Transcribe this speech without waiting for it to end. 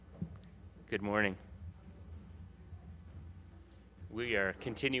Good morning. We are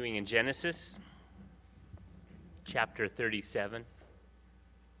continuing in Genesis, chapter 37.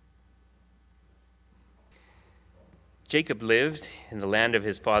 Jacob lived in the land of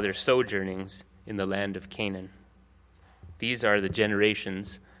his father's sojournings in the land of Canaan. These are the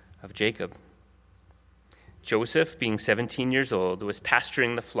generations of Jacob. Joseph, being 17 years old, was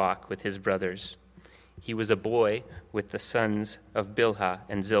pasturing the flock with his brothers. He was a boy with the sons of Bilhah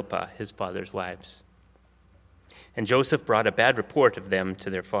and Zilpah, his father's wives. And Joseph brought a bad report of them to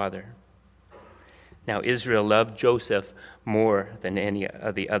their father. Now Israel loved Joseph more than any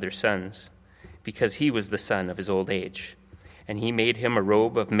of the other sons, because he was the son of his old age, and he made him a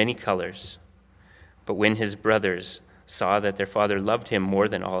robe of many colors. But when his brothers saw that their father loved him more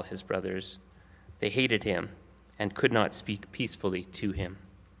than all his brothers, they hated him and could not speak peacefully to him.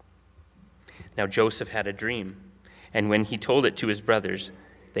 Now Joseph had a dream, and when he told it to his brothers,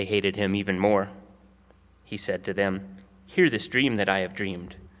 they hated him even more. He said to them, "Hear this dream that I have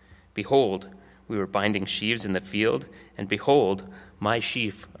dreamed. Behold, we were binding sheaves in the field, and behold, my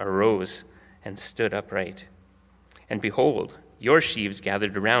sheaf arose and stood upright. And behold, your sheaves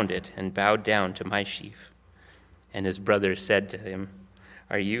gathered around it and bowed down to my sheaf." And his brothers said to him,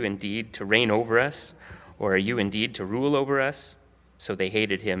 "Are you indeed to reign over us, or are you indeed to rule over us?" So they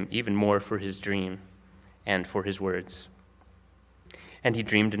hated him even more for his dream and for his words. And he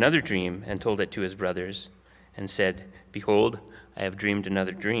dreamed another dream and told it to his brothers and said, "Behold, I have dreamed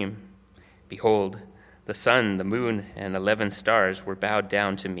another dream. Behold, the sun, the moon, and 11 stars were bowed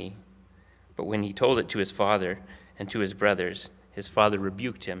down to me." But when he told it to his father and to his brothers, his father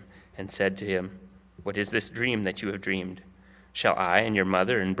rebuked him and said to him, "What is this dream that you have dreamed? Shall I and your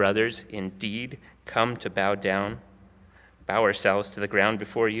mother and brothers indeed come to bow ourselves to the ground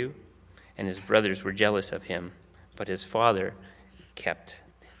before you?" And his brothers were jealous of him, but his father kept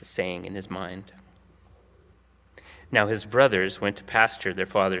the saying in his mind. Now his brothers went to pasture their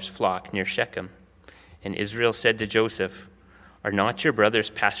father's flock near Shechem. And Israel said to Joseph, "Are not your brothers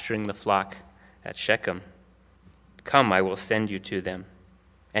pasturing the flock at Shechem? Come, I will send you to them."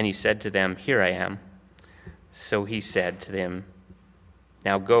 And he said to them, "Here I am." So he said to them,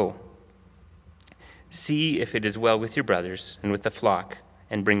 "Now go. See if it is well with your brothers and with the flock,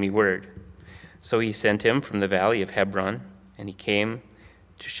 and bring me word." So he sent him from the valley of Hebron, and he came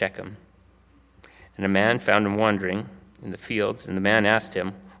to Shechem. And a man found him wandering in the fields, and the man asked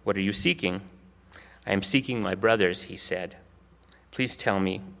him, "What are you seeking?" "I am seeking my brothers," he said. "Please tell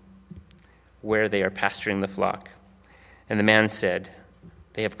me where they are pasturing the flock." And the man said,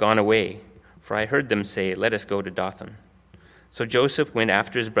 "They have gone away, for I heard them say, 'Let us go to Dothan.'" So Joseph went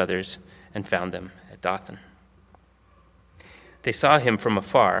after his brothers and found them at Dothan. They saw him from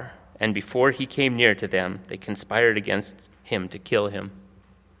afar, and before he came near to them, they conspired against him to kill him.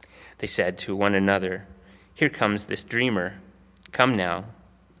 They said to one another, "Here comes this dreamer. Come now,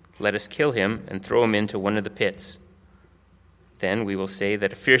 let us kill him and throw him into one of the pits. Then we will say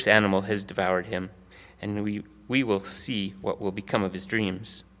that a fierce animal has devoured him, and we will see what will become of his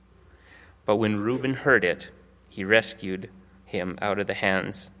dreams." But when Reuben heard it, he rescued him out of their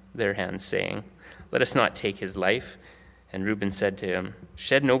hands, saying, "Let us not take his life." And Reuben said to him,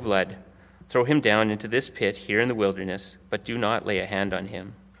 "Shed no blood. Throw him down into this pit here in the wilderness, but do not lay a hand on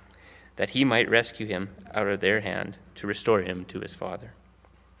him, that he might rescue him out of their hand to restore him to his father."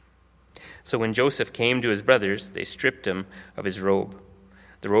 So when Joseph came to his brothers, they stripped him of his robe,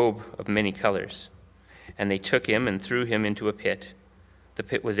 the robe of many colors, and they took him and threw him into a pit. The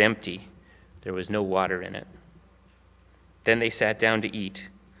pit was empty. There was no water in it. Then they sat down to eat,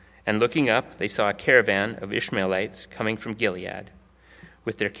 and looking up, they saw a caravan of Ishmaelites coming from Gilead,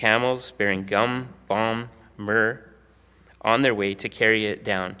 with their camels bearing gum, balm, myrrh, on their way to carry it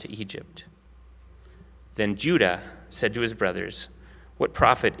down to Egypt. Then Judah said to his brothers, "What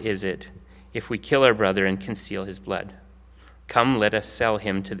profit is it if we kill our brother and conceal his blood? Come, let us sell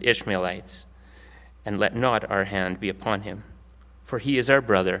him to the Ishmaelites, and let not our hand be upon him, for he is our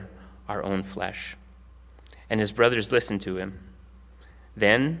brother, our own flesh." And his brothers listened to him.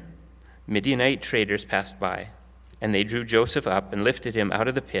 Then Midianite traders passed by, and they drew Joseph up and lifted him out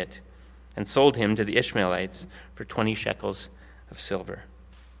of the pit and sold him to the Ishmaelites for 20 shekels of silver.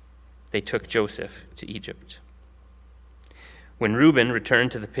 They took Joseph to Egypt. When Reuben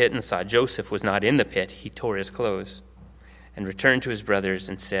returned to the pit and saw Joseph was not in the pit, he tore his clothes and returned to his brothers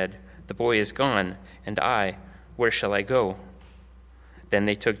and said, "The boy is gone, and where shall I go?" Then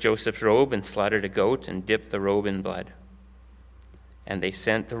they took Joseph's robe and slaughtered a goat and dipped the robe in blood. And they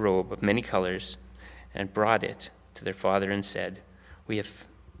sent the robe of many colors and brought it to their father and said, we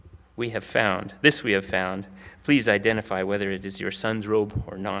have found. Please identify whether it is your son's robe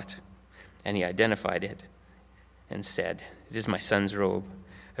or not." And he identified it and said, "It is my son's robe.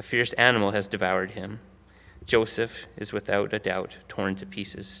 A fierce animal has devoured him. Joseph is without a doubt torn to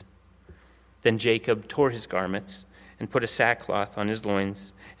pieces." Then Jacob tore his garments and put a sackcloth on his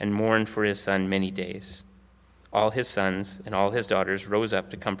loins and mourned for his son many days. All his sons and all his daughters rose up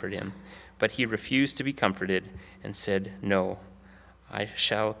to comfort him, but he refused to be comforted and said, "No, I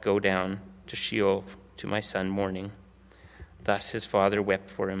shall go down to Sheol to my son mourning." Thus his father wept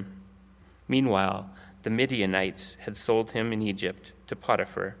for him. Meanwhile, the Midianites had sold him in Egypt to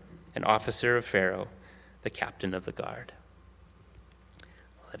Potiphar, an officer of Pharaoh, the captain of the guard.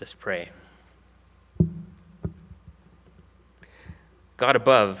 Let us pray. God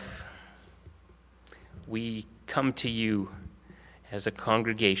above, we come to you as a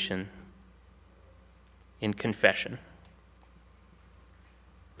congregation in confession.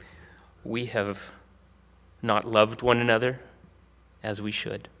 We have not loved one another as we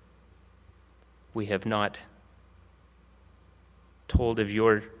should. We have not told of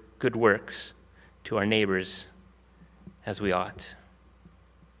your good works to our neighbors as we ought.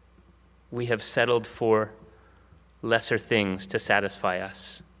 We have settled for lesser things to satisfy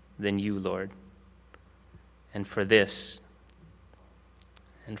us than you, Lord. And for this,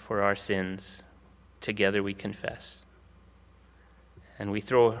 and for our sins, together we confess. And we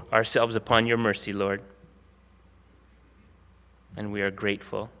throw ourselves upon your mercy, Lord. And we are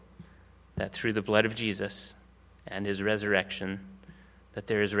grateful that through the blood of Jesus and his resurrection, that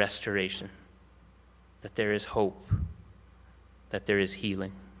there is restoration, that there is hope, that there is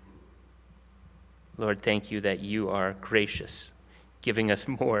healing. Lord, thank you that you are gracious, giving us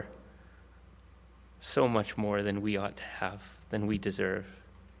more, so much more than we ought to have, than we deserve.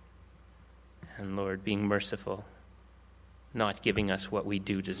 And Lord, being merciful, not giving us what we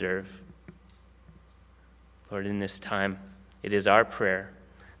do deserve. Lord, in this time, it is our prayer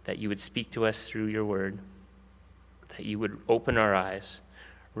that you would speak to us through your word, that you would open our eyes,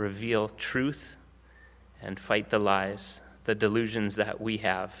 reveal truth, and fight the lies, the delusions that we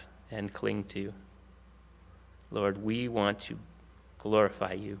have and cling to. Lord, we want to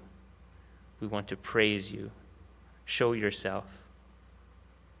glorify you. We want to praise you. Show yourself.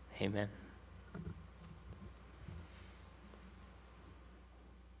 Amen.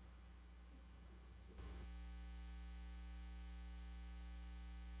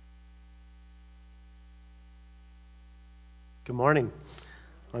 Good morning.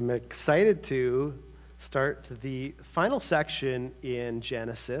 I'm excited to start the final section in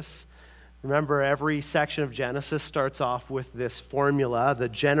Genesis. Remember, every section of Genesis starts off with this formula, the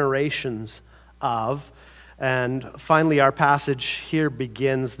generations of, and finally our passage here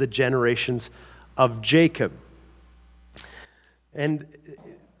begins the generations of Jacob. And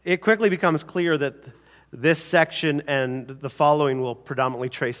it quickly becomes clear that this section and the following will predominantly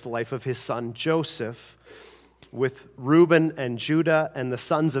trace the life of his son Joseph, with Reuben and Judah and the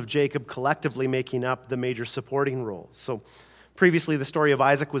sons of Jacob collectively making up the major supporting roles. So previously the story of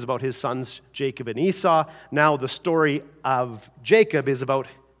Isaac was about his sons Jacob and Esau. Now the story of Jacob is about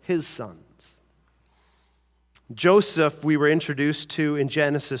his sons. Joseph, we were introduced to in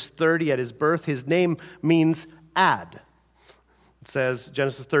Genesis 30 at his birth. His name means add. It says,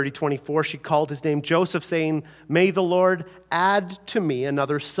 Genesis 30:24, she called his name Joseph, saying, "May the Lord add to me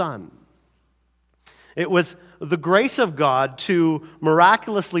another son." It was the grace of God to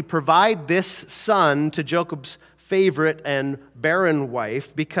miraculously provide this son to Jacob's favorite and barren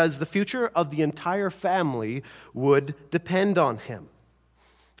wife, because the future of the entire family would depend on him.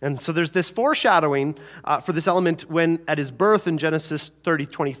 And so there's this foreshadowing for this element when at his birth in Genesis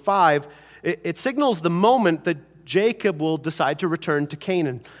 30:25, it signals the moment that Jacob will decide to return to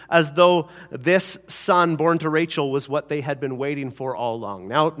Canaan, as though this son born to Rachel was what they had been waiting for all along.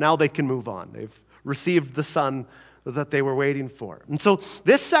 Now they can move on. They've received the son that they were waiting for. And so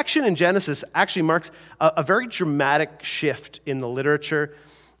this section in Genesis actually marks a very dramatic shift in the literature,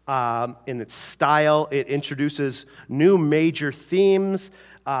 in its style. It introduces new major themes,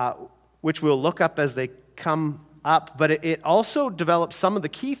 which we'll look up as they come up, but it also develops some of the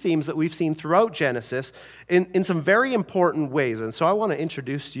key themes that we've seen throughout Genesis in some very important ways. And so I want to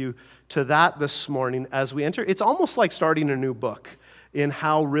introduce you to that this morning as we enter. It's almost like starting a new book in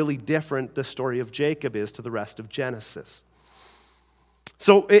how really different the story of Jacob is to the rest of Genesis.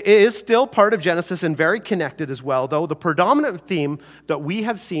 So it is still part of Genesis and very connected as well, though the predominant theme that we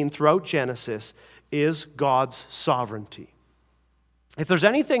have seen throughout Genesis is God's sovereignty. If there's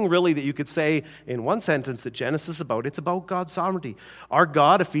anything really that you could say in one sentence that Genesis is about, it's about God's sovereignty. Our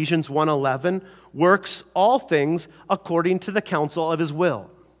God, Ephesians 1:11, works all things according to the counsel of his will.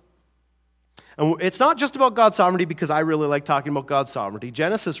 And it's not just about God's sovereignty because I really like talking about God's sovereignty.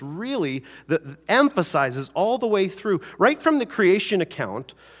 Genesis really emphasizes all the way through, right from the creation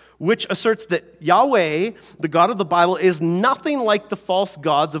account, which asserts that Yahweh, the God of the Bible, is nothing like the false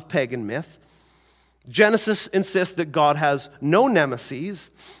gods of pagan myth. Genesis insists that God has no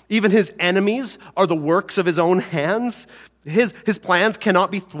nemesis. Even his enemies are the works of his own hands. His plans cannot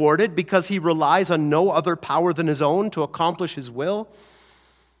be thwarted because he relies on no other power than his own to accomplish his will.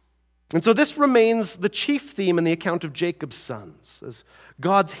 And so this remains the chief theme in the account of Jacob's sons, as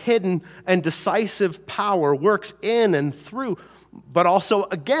God's hidden and decisive power works in and through, but also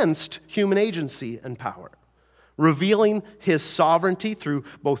against human agency and power, revealing his sovereignty through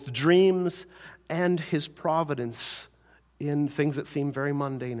both dreams and his providence in things that seem very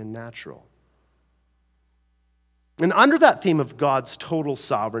mundane and natural. And under that theme of God's total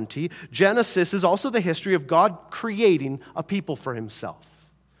sovereignty, Genesis is also the history of God creating a people for himself.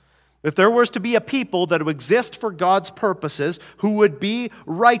 If there was to be a people that would exist for God's purposes, who would be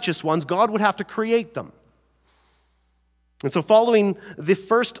righteous ones, God would have to create them. And so following the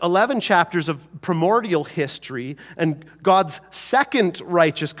first 11 chapters of primordial history and God's second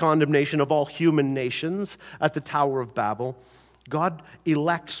righteous condemnation of all human nations at the Tower of Babel, God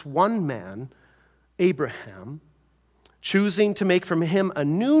elects one man, Abraham, choosing to make from him a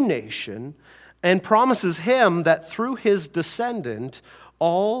new nation, and promises him that through his descendant,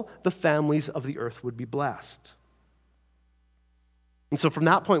 all the families of the earth would be blessed. And so from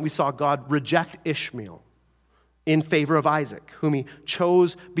that point, we saw God reject Ishmael in favor of Isaac, whom he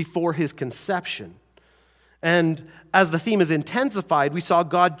chose before his conception. And as the theme is intensified, we saw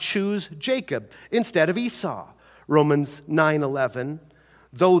God choose Jacob instead of Esau. Romans 9:11,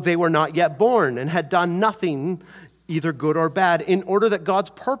 though they were not yet born and had done nothing, either good or bad, in order that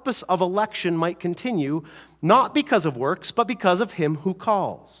God's purpose of election might continue, not because of works, but because of him who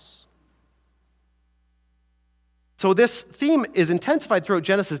calls. So this theme is intensified throughout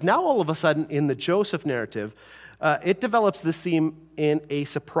Genesis. Now all of a sudden in the Joseph narrative, it develops this theme in a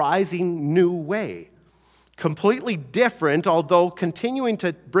surprising new way. Completely different, although continuing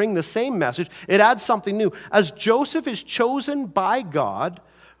to bring the same message, it adds something new. As Joseph is chosen by God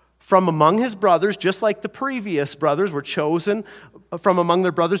from among his brothers, just like the previous brothers were chosen from among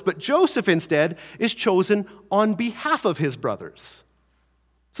their brothers, but Joseph instead is chosen on behalf of his brothers.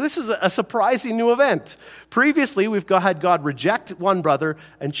 So this is a surprising new event. Previously, we've had God reject one brother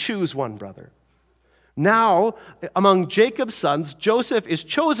and choose one brother. Now, among Jacob's sons, Joseph is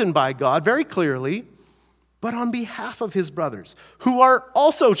chosen by God very clearly, but on behalf of his brothers, who are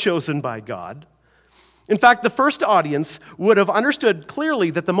also chosen by God. In fact, the first audience would have understood clearly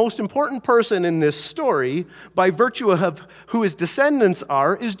that the most important person in this story, by virtue of who his descendants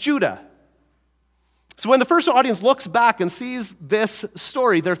are, is Judah. So when the first audience looks back and sees this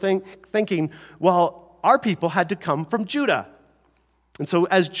story, they're thinking, well, our people had to come from Judah. And so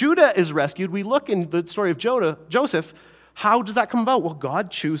as Judah is rescued, we look in the story of Joseph, how does that come about? Well, God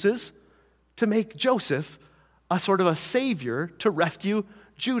chooses to make Joseph a sort of a savior to rescue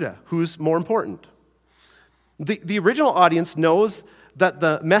Judah, who's more important. The original audience knows that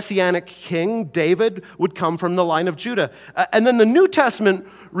the messianic king, David, would come from the line of Judah. And then the New Testament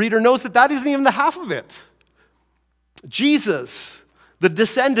reader knows that that isn't even the half of it. Jesus, the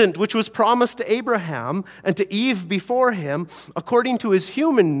descendant which was promised to Abraham and to Eve before him, according to his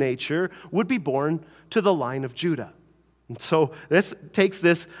human nature, would be born to the line of Judah. And so this takes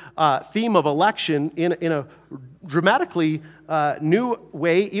this theme of election in a dramatically new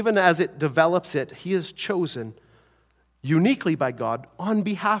way. Even as it develops it, he is chosen uniquely by God on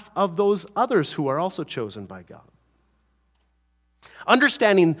behalf of those others who are also chosen by God.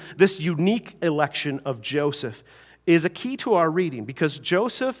 Understanding this unique election of Joseph is a key to our reading, because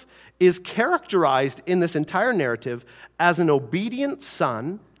Joseph is characterized in this entire narrative as an obedient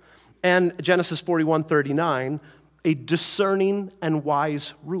son, and Genesis 41:39, a discerning and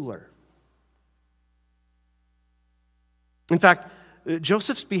wise ruler. In fact,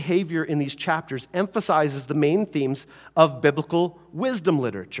 Joseph's behavior in these chapters emphasizes the main themes of biblical wisdom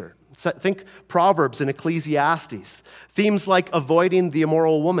literature. Think Proverbs and Ecclesiastes. Themes like avoiding the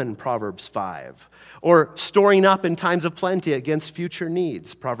immoral woman, Proverbs 5. Or storing up in times of plenty against future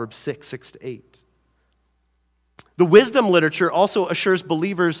needs, Proverbs 6:6-8. The wisdom literature also assures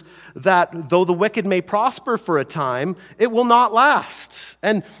believers that though the wicked may prosper for a time, it will not last,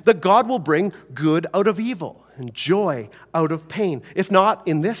 and that God will bring good out of evil and joy out of pain. If not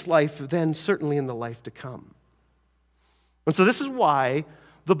in this life, then certainly in the life to come. And so this is why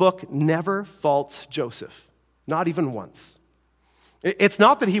the book never faults Joseph, not even once. It's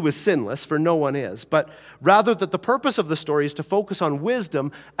not that he was sinless, for no one is, but rather that the purpose of the story is to focus on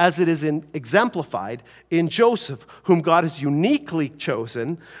wisdom as it is exemplified in Joseph, whom God has uniquely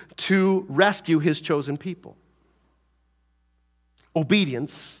chosen to rescue his chosen people.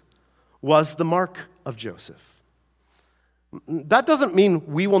 Obedience was the mark of Joseph. That doesn't mean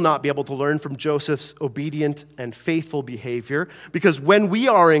we will not be able to learn from Joseph's obedient and faithful behavior, because when we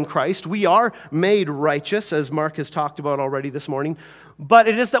are in Christ, we are made righteous, as Mark has talked about already this morning, but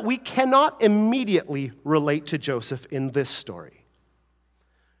it is that we cannot immediately relate to Joseph in this story.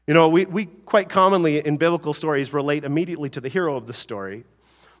 You know, we quite commonly in biblical stories relate immediately to the hero of the story,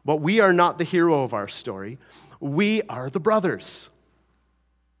 but we are not the hero of our story. We are the brothers.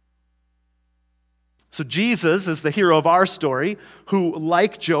 So Jesus is the hero of our story, who,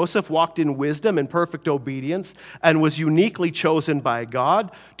 like Joseph, walked in wisdom and perfect obedience and was uniquely chosen by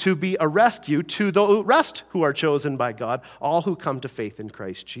God to be a rescue to the rest who are chosen by God, all who come to faith in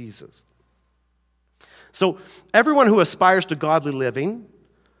Christ Jesus. So everyone who aspires to godly living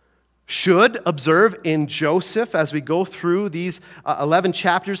should observe in Joseph, as we go through these 11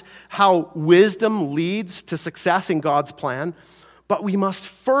 chapters, how wisdom leads to success in God's plan. But we must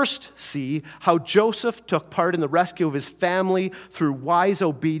first see how Joseph took part in the rescue of his family through wise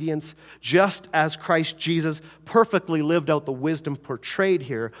obedience, just as Christ Jesus perfectly lived out the wisdom portrayed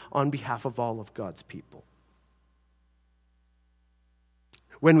here on behalf of all of God's people.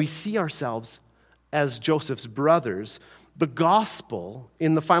 When we see ourselves as Joseph's brothers, the gospel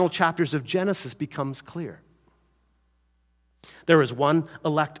in the final chapters of Genesis becomes clear. There is one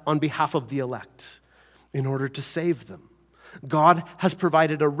elect on behalf of the elect in order to save them. God has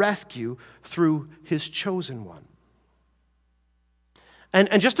provided a rescue through his chosen one.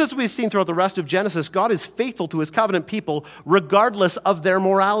 And just as we've seen throughout the rest of Genesis, God is faithful to his covenant people regardless of their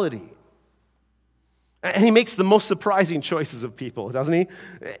morality. And he makes the most surprising choices of people, doesn't he?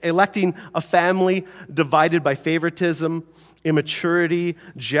 Electing a family divided by favoritism, immaturity,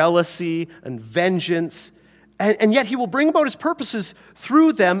 jealousy, and vengeance. And yet he will bring about his purposes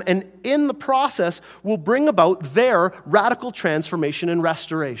through them, and in the process will bring about their radical transformation and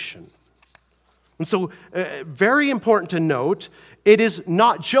restoration. And so, very important to note, it is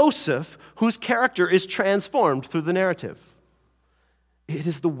not Joseph whose character is transformed through the narrative. It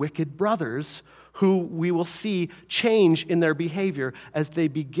is the wicked brothers who we will see change in their behavior as they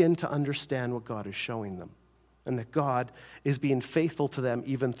begin to understand what God is showing them, and that God is being faithful to them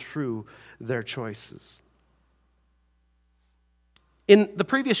even through their choices. In the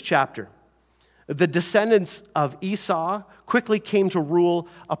previous chapter, the descendants of Esau quickly came to rule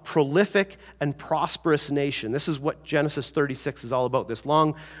a prolific and prosperous nation. This is what Genesis 36 is all about, this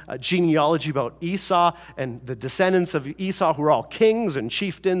long genealogy about Esau and the descendants of Esau, who are all kings and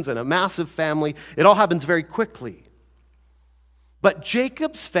chieftains and a massive family. It all happens very quickly. But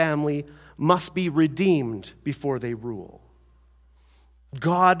Jacob's family must be redeemed before they rule.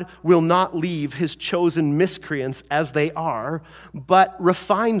 God will not leave his chosen miscreants as they are, but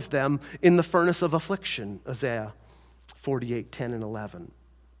refines them in the furnace of affliction, Isaiah 48:10 and 11.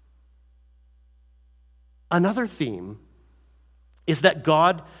 Another theme is that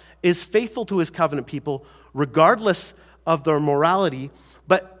God is faithful to his covenant people regardless of their morality,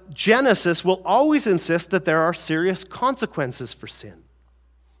 but Genesis will always insist that there are serious consequences for sin.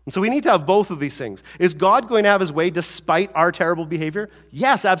 And so we need to have both of these things. Is God going to have his way despite our terrible behavior?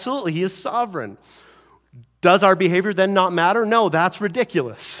 Yes, absolutely. He is sovereign. Does our behavior then not matter? No, that's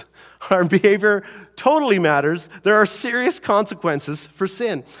ridiculous. Our behavior totally matters. There are serious consequences for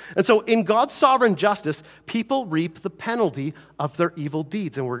sin. And so in God's sovereign justice, people reap the penalty of their evil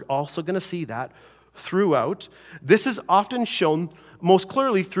deeds. And we're also going to see that throughout. This is often shown most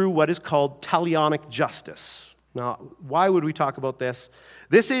clearly through what is called talionic justice. Now, why would we talk about this?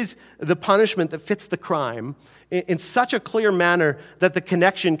 This is the punishment that fits the crime in such a clear manner that the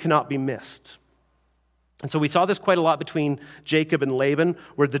connection cannot be missed. And so we saw this quite a lot between Jacob and Laban,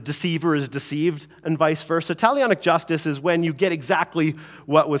 where the deceiver is deceived and vice versa. Talionic justice is when you get exactly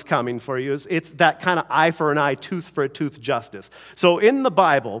what was coming for you. It's that kind of eye for an eye, tooth for a tooth justice. So in the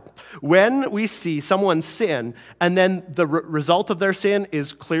Bible, when we see someone sin, and then the result of their sin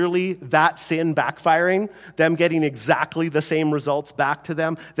is clearly that sin backfiring, them getting exactly the same results back to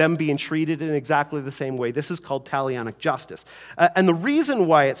them being treated in exactly the same way, this is called talionic justice. And the reason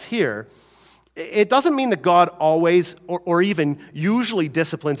why it's here, it doesn't mean that God always or even usually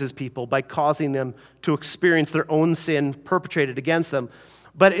disciplines his people by causing them to experience their own sin perpetrated against them,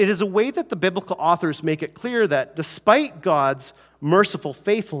 but it is a way that the biblical authors make it clear that despite God's merciful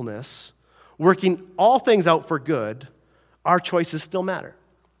faithfulness, working all things out for good, our choices still matter.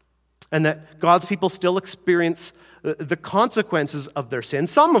 and that God's people still experience the consequences of their sin,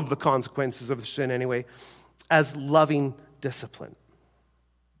 some of the consequences of their sin anyway, as loving discipline.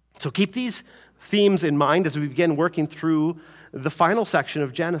 So keep these themes in mind as we begin working through the final section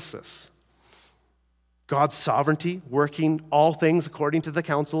of Genesis. God's sovereignty, working all things according to the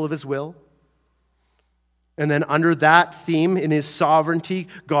counsel of his will. And then under that theme, in his sovereignty,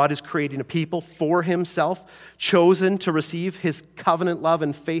 God is creating a people for himself, chosen to receive his covenant love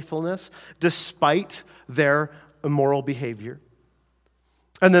and faithfulness despite their immoral behavior.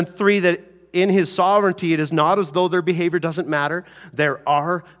 And then 3, that in his sovereignty, it is not as though their behavior doesn't matter. There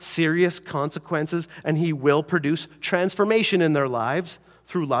are serious consequences, and he will produce transformation in their lives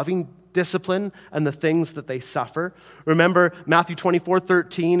through loving discipline and the things that they suffer. Remember, Matthew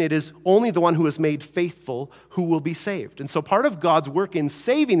 24:13, it is only the one who is made faithful who will be saved. And so part of God's work in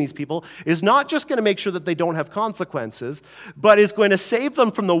saving these people is not just going to make sure that they don't have consequences, but is going to save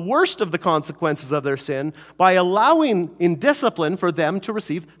them from the worst of the consequences of their sin by allowing in discipline for them to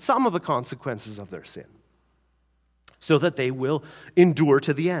receive some of the consequences of their sin, so that they will endure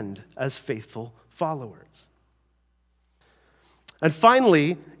to the end as faithful followers. And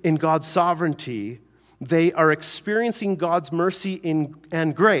finally, in God's sovereignty, they are experiencing God's mercy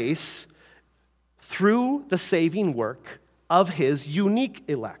and grace through the saving work of his unique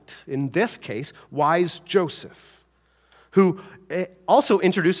elect. In this case, wise Joseph, who also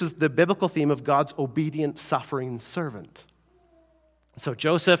introduces the biblical theme of God's obedient, suffering servant. So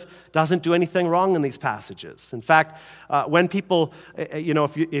Joseph doesn't do anything wrong in these passages. In fact, when people,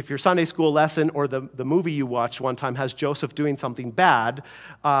 if your Sunday school lesson or the movie you watched one time has Joseph doing something bad,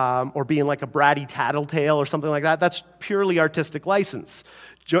 or being like a bratty tattletale or something like that, that's purely artistic license.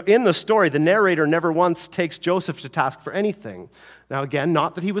 In the story, the narrator never once takes Joseph to task for anything. Now again,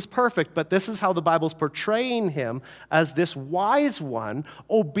 not that he was perfect, but this is how the Bible's portraying him as this wise one,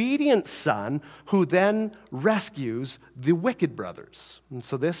 obedient son, who then rescues the wicked brothers. And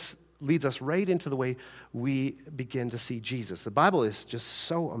so this leads us right into the way we begin to see Jesus. The Bible is just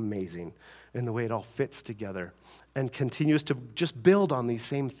so amazing in the way it all fits together and continues to just build on these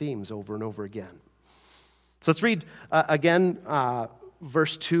same themes over and over again. So let's read again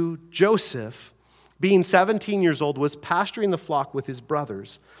verse 2. Joseph, being 17 years old, was pasturing the flock with his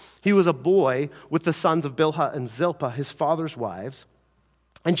brothers. He was a boy with the sons of Bilhah and Zilpah, his father's wives.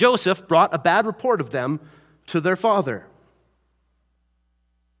 And Joseph brought a bad report of them to their father.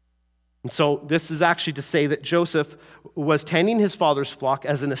 And so this is actually to say that Joseph was tending his father's flock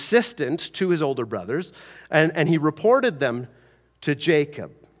as an assistant to his older brothers, and he reported them to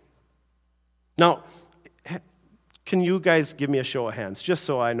Jacob. Now, can you guys give me a show of hands, just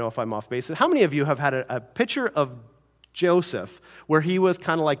so I know if I'm off base? How many of you have had a picture of Joseph where he was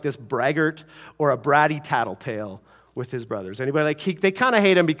kind of like this braggart or a bratty tattletale with his brothers? Anybody they kind of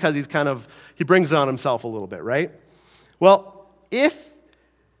hate him because he brings it on himself a little bit, right? Well, if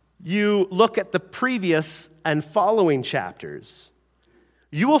you look at the previous and following chapters,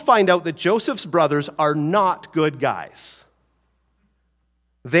 you will find out that Joseph's brothers are not good guys.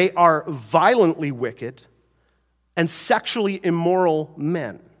 They are violently wicked and sexually immoral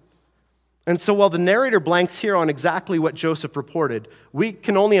men. And so while the narrator blanks here on exactly what Joseph reported, we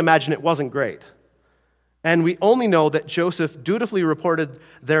can only imagine it wasn't great. And we only know that Joseph dutifully reported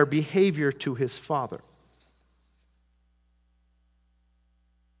their behavior to his father.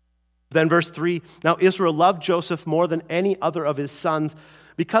 Then verse 3, now Israel loved Joseph more than any other of his sons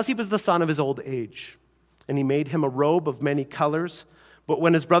because he was the son of his old age. And he made him a robe of many colors. But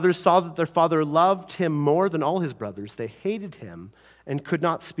when his brothers saw that their father loved him more than all his brothers, they hated him and could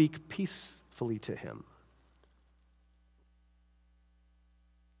not speak peacefully to him.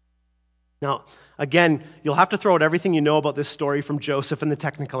 Now, again, you'll have to throw out everything you know about this story from Joseph and the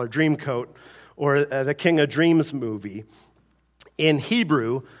Technicolor Dreamcoat or the King of Dreams movie. In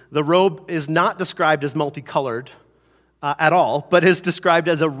Hebrew, the robe is not described as multicolored at all, but is described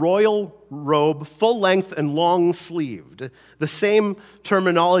as a royal robe, full length and long sleeved. The same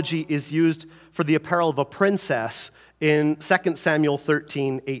terminology is used for the apparel of a princess in 2 Samuel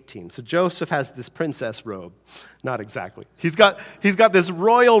 13:18. So Joseph has this princess robe. Not exactly. He's got this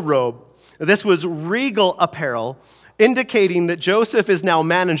royal robe. This was regal apparel, indicating that Joseph is now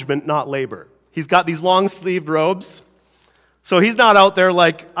management, not labor. He's got these long sleeved robes. So he's not out there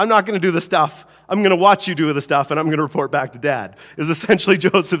like, I'm not going to do the stuff. I'm going to watch you do the stuff, and I'm going to report back to Dad, is essentially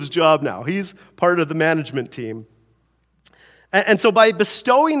Joseph's job now. He's part of the management team. And so by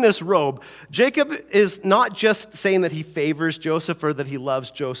bestowing this robe, Jacob is not just saying that he favors Joseph or that he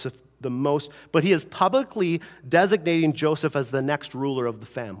loves Joseph the most, but he is publicly designating Joseph as the next ruler of the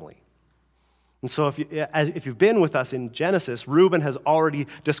family. And so if you've been with us in Genesis, Reuben has already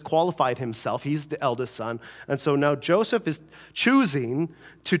disqualified himself. He's the eldest son. And so now Joseph is choosing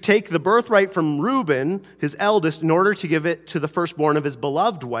to take the birthright from Reuben, his eldest, in order to give it to the firstborn of his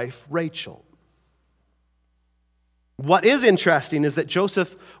beloved wife, Rachel. What is interesting is that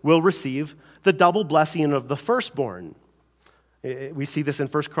Joseph will receive the double blessing of the firstborn. We see this in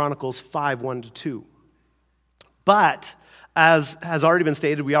 1 Chronicles 5, 1-2. But, as has already been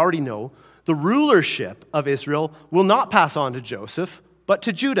stated, we already know, the rulership of Israel will not pass on to Joseph, but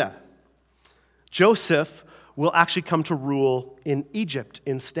to Judah. Joseph will actually come to rule in Egypt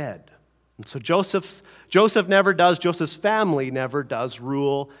instead. And so Joseph's family never does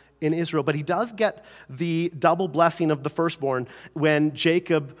rule in Israel, but he does get the double blessing of the firstborn when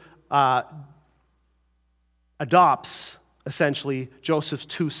Jacob adopts essentially Joseph's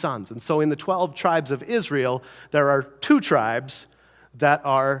two sons. And so in the 12 tribes of Israel, there are two tribes that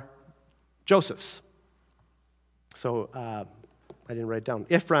are Joseph's. So I didn't write it down.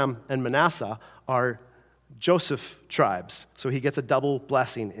 Ephraim and Manasseh are Joseph tribes. So he gets a double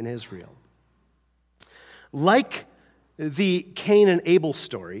blessing in Israel. Like the Cain and Abel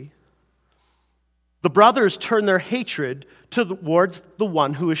story, the brothers turn their hatred towards the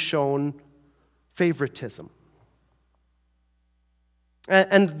one who has shown favoritism.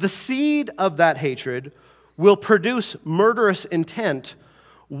 And the seed of that hatred will produce murderous intent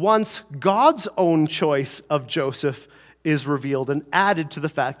once God's own choice of Joseph is revealed and added to the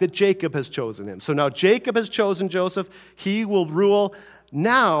fact that Jacob has chosen him. So now Jacob has chosen Joseph. He will rule.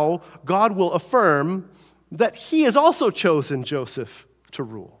 Now God will affirm that he has also chosen Joseph to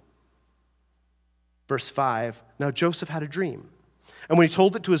rule. Verse 5, now Joseph had a dream. And when he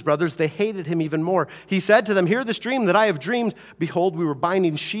told it to his brothers, they hated him even more. He said to them, hear this dream that I have dreamed. Behold, we were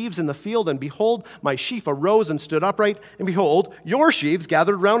binding sheaves in the field, and behold, my sheaf arose and stood upright. And behold, your sheaves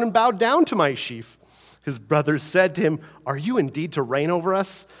gathered round and bowed down to my sheaf. His brothers said to him, are you indeed to reign over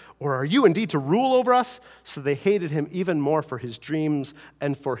us? Or are you indeed to rule over us? So they hated him even more for his dreams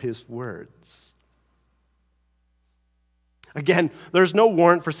and for his words. Again, there's no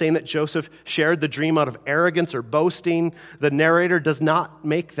warrant for saying that Joseph shared the dream out of arrogance or boasting. The narrator does not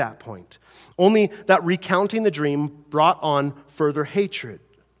make that point. Only that recounting the dream brought on further hatred.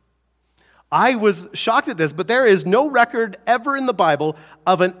 I was shocked at this, but there is no record ever in the Bible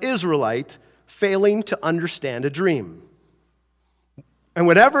of an Israelite failing to understand a dream. And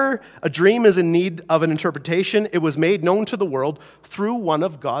whenever a dream is in need of an interpretation, it was made known to the world through one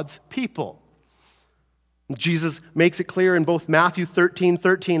of God's people. Jesus makes it clear in both Matthew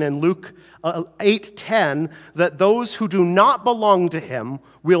 13:13 and Luke 8:10 that those who do not belong to him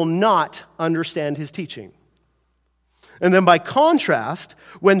will not understand his teaching. And then by contrast,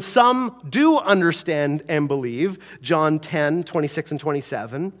 when some do understand and believe, John 10:26 and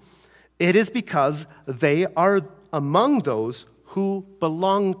 27, it is because they are among those who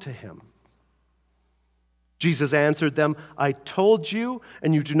belong to him. Jesus answered them, I told you,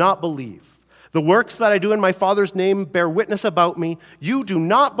 and you do not believe. The works that I do in my Father's name bear witness about me. You do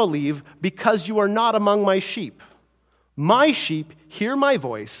not believe because you are not among my sheep. My sheep hear my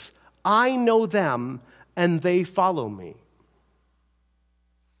voice. I know them, and they follow me.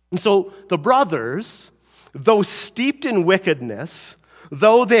 And so the brothers, though steeped in wickedness,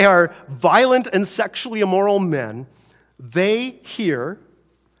 though they are violent and sexually immoral men, they hear,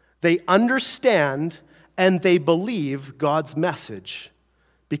 they understand, and they believe God's message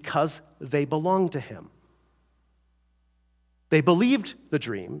because they belong to him. They believed the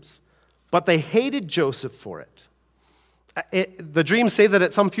dreams, but they hated Joseph for it. The dreams say that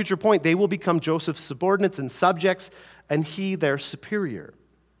at some future point they will become Joseph's subordinates and subjects, and he their superior.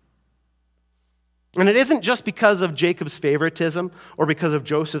 And it isn't just because of Jacob's favoritism or because of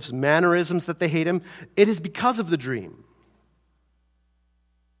Joseph's mannerisms that they hate him. It is because of the dream.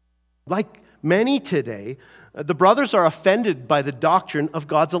 Like many today, the brothers are offended by the doctrine of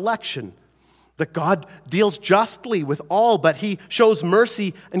God's election, that God deals justly with all, but he shows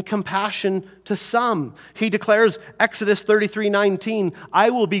mercy and compassion to some. He declares, Exodus 33:19, I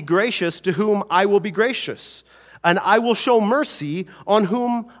will be gracious to whom I will be gracious, and I will show mercy on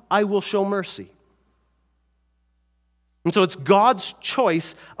whom I will show mercy. And so it's God's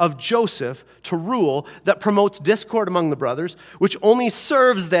choice of Joseph to rule that promotes discord among the brothers, which only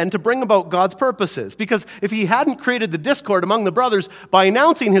serves then to bring about God's purposes. Because if he hadn't created the discord among the brothers by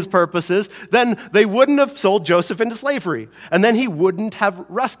announcing his purposes, then they wouldn't have sold Joseph into slavery. And then he wouldn't have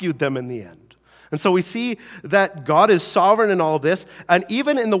rescued them in the end. And so we see that God is sovereign in all of this, and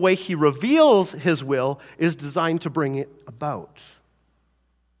even in the way he reveals his will is designed to bring it about.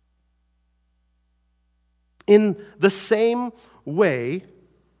 In the same way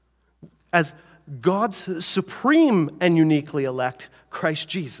as God's supreme and uniquely elect, Christ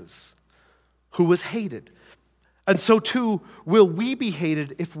Jesus, who was hated. And so too will we be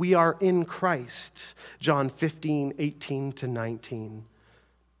hated if we are in Christ. John 15:18-19.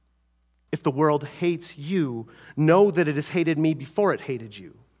 If the world hates you, know that it has hated me before it hated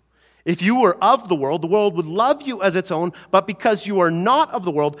you. If you were of the world would love you as its own, but because you are not of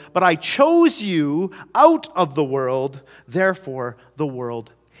the world, but I chose you out of the world, therefore the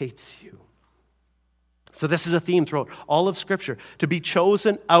world hates you. So this is a theme throughout all of Scripture, to be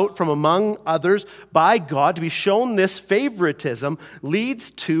chosen out from among others by God, to be shown this favoritism, leads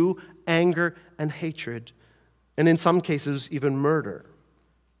to anger and hatred, and in some cases, even murder.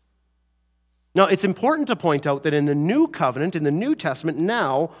 Now, it's important to point out that in the New Covenant, in the New Testament,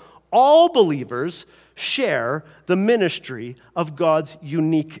 now, all believers share the ministry of God's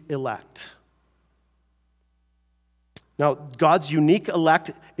unique elect. Now, God's unique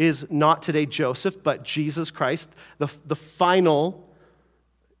elect is not today Joseph, but Jesus Christ, the final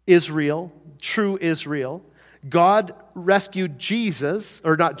Israel, true Israel. God rescued Jesus,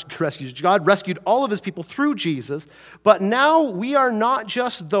 or not rescued, God rescued all of his people through Jesus, but now we are not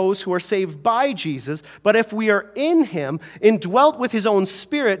just those who are saved by Jesus, but if we are in him, indwelt with his own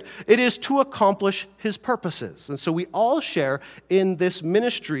Spirit, it is to accomplish his purposes. And so we all share in this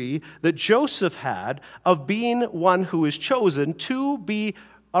ministry that Joseph had of being one who is chosen to be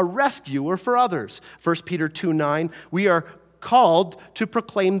a rescuer for others. 1 Peter 2:9, we are called to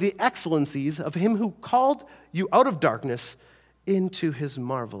proclaim the excellencies of him who called you out of darkness into his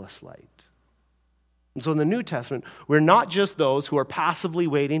marvelous light. And so in the New Testament, we're not just those who are passively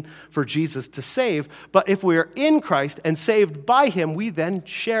waiting for Jesus to save, but if we're in Christ and saved by him, we then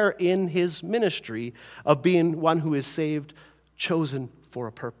share in his ministry of being one who is saved, chosen for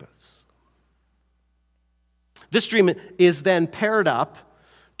a purpose. This dream is then paired up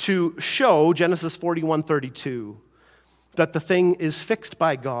to show, Genesis 41:32, that the thing is fixed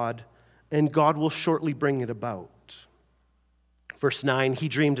by God and God will shortly bring it about. Verse 9, he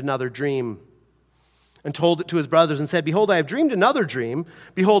dreamed another dream and told it to his brothers and said, behold, I have dreamed another dream.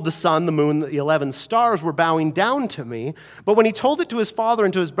 Behold, the sun, the moon, the 11 stars were bowing down to me. But when he told it to his father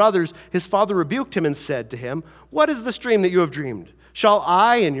and to his brothers, his father rebuked him and said to him, what is this dream that you have dreamed? Shall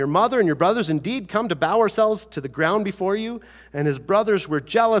I and your mother and your brothers indeed come to bow ourselves to the ground before you? And his brothers were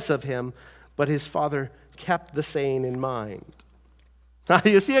jealous of him, but his father kept the saying in mind. Now,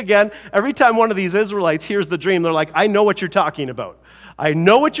 you see again, every time one of these Israelites hears the dream, they're like, I know what you're talking about. I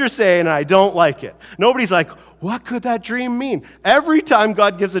know what you're saying, and I don't like it. Nobody's like, what could that dream mean? Every time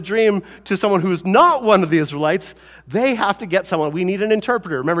God gives a dream to someone who's not one of the Israelites, they have to get someone. We need an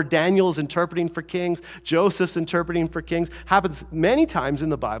interpreter. Remember, Daniel's interpreting for kings. Joseph's interpreting for kings. Happens many times in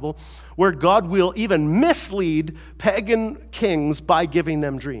the Bible where God will even mislead pagan kings by giving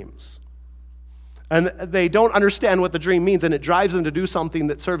them dreams. And they don't understand what the dream means, and it drives them to do something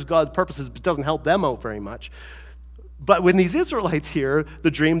that serves God's purposes but doesn't help them out very much. But when these Israelites hear the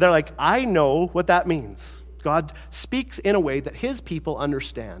dream, they're like, I know what that means. God speaks in a way that his people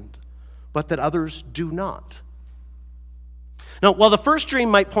understand, but that others do not. Now, while the first dream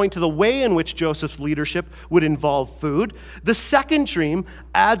might point to the way in which Joseph's leadership would involve food, the second dream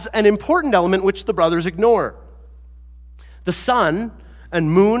adds an important element which the brothers ignore. The sun and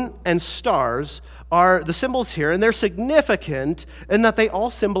moon and stars are the symbols here, and they're significant in that they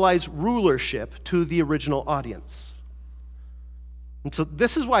all symbolize rulership to the original audience. And so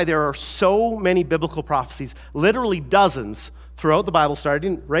this is why there are so many biblical prophecies, literally dozens throughout the Bible,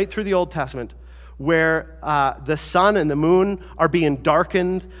 starting right through the Old Testament, where the sun and the moon are being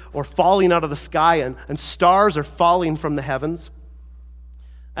darkened or falling out of the sky, and stars are falling from the heavens.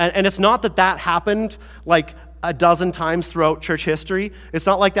 And it's not that happened like a dozen times throughout church history. It's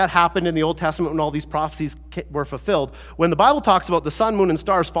not like that happened in the Old Testament when all these prophecies were fulfilled. When the Bible talks about the sun, moon, and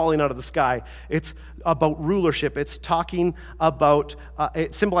stars falling out of the sky, it's about rulership. It's talking about,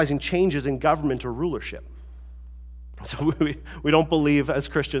 it's symbolizing changes in government or rulership. So we don't believe as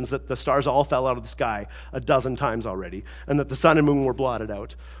Christians that the stars all fell out of the sky a dozen times already and that the sun and moon were blotted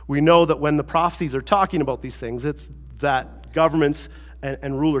out. We know that when the prophecies are talking about these things, it's that governments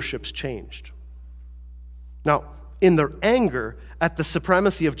and rulerships changed. Now, in their anger at the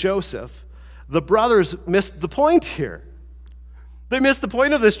supremacy of Joseph, the brothers missed the point here. They missed the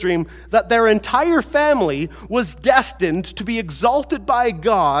point of this dream, that their entire family was destined to be exalted by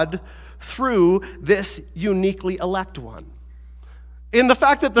God through this uniquely elect one. In the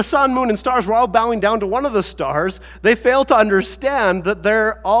fact that the sun, moon, and stars were all bowing down to one of the stars, they fail to understand that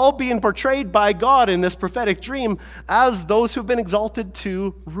they're all being portrayed by God in this prophetic dream as those who've been exalted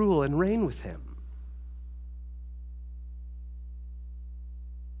to rule and reign with him.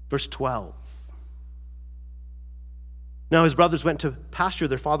 Verse 12. Now his brothers went to pasture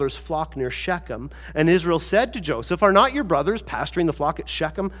their father's flock near Shechem, and Israel said to Joseph, "Are not your brothers pasturing the flock at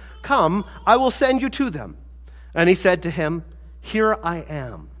Shechem? Come, I will send you to them." And he said to him, "Here I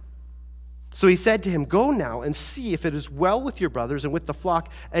am." So he said to him, "Go now and see if it is well with your brothers and with the flock,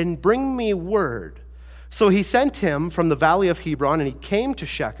 and bring me word." So he sent him from the valley of Hebron, and he came to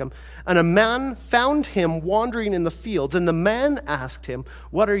Shechem, and a man found him wandering in the fields. And the man asked him,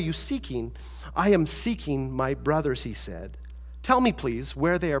 "What are you seeking?" "I am seeking my brothers," he said. "Tell me, please,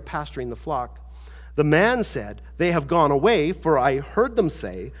 where they are pasturing the flock." The man said, "They have gone away, for I heard them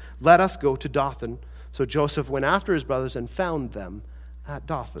say, 'Let us go to Dothan.'" So Joseph went after his brothers and found them at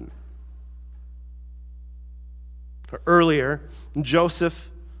Dothan. Earlier, Joseph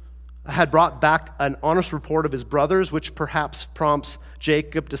had brought back an honest report of his brothers, which perhaps prompts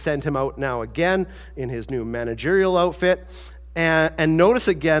Jacob to send him out now again in his new managerial outfit. And notice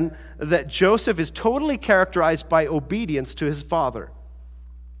again that Joseph is totally characterized by obedience to his father.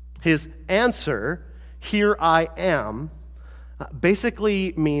 His answer, "Here I am,"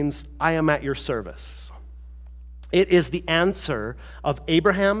 basically means, "I am at your service." It is the answer of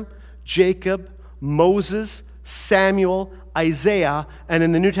Abraham, Jacob, Moses, Samuel, Isaiah, and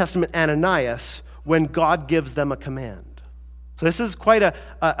in the New Testament, Ananias, when God gives them a command. So this is quite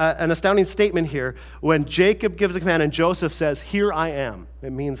an astounding statement here. When Jacob gives a command and Joseph says, "Here I am,"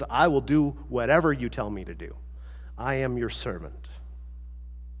 it means I will do whatever you tell me to do. I am your servant.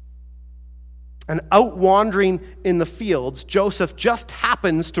 And out wandering in the fields, Joseph just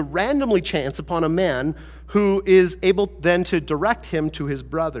happens to randomly chance upon a man who is able then to direct him to his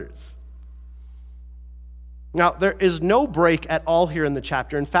brothers. Now, there is no break at all here in the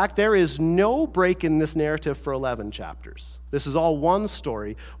chapter. In fact, there is no break in this narrative for 11 chapters. This is all one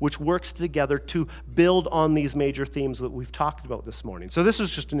story which works together to build on these major themes that we've talked about this morning. So this is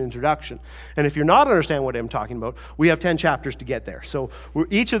just an introduction. And if you're not understanding what I'm talking about, we have 10 chapters to get there. So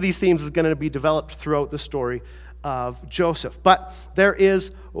each of these themes is going to be developed throughout the story of Joseph. But there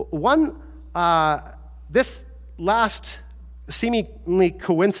is one, this last seemingly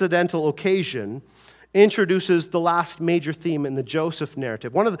coincidental occasion introduces the last major theme in the Joseph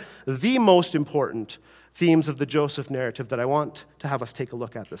narrative, one of the most important themes of the Joseph narrative that I want to have us take a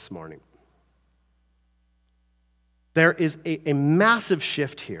look at this morning. There is a massive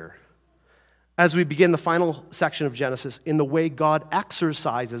shift here as we begin the final section of Genesis in the way God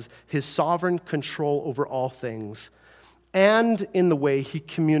exercises his sovereign control over all things and in the way he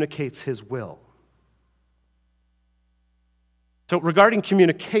communicates his will. So regarding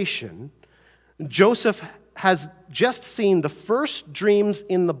communication, Joseph has just seen the first dreams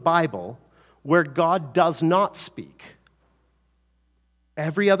in the Bible where God does not speak.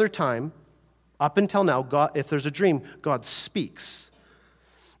 Every other time, up until now, God, if there's a dream, God speaks.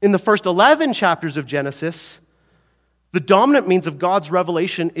 In the first 11 chapters of Genesis, the dominant means of God's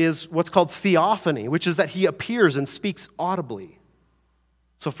revelation is what's called theophany, which is that he appears and speaks audibly.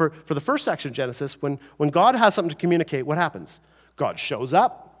 So for the first section of Genesis, when God has something to communicate, what happens? God shows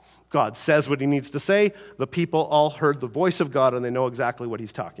up. God says what he needs to say. The people all heard the voice of God and they know exactly what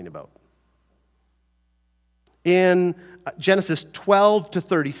he's talking about. In Genesis 12 to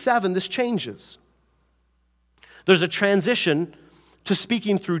 37, this changes. There's a transition to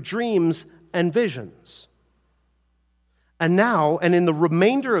speaking through dreams and visions. And now, and in the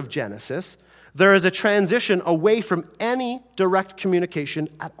remainder of Genesis, there is a transition away from any direct communication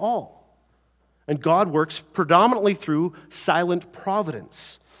at all. And God works predominantly through silent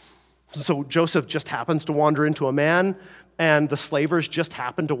providence. So Joseph just happens to wander into a man, and the slavers just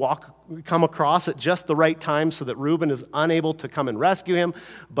happen to come across at just the right time so that Reuben is unable to come and rescue him,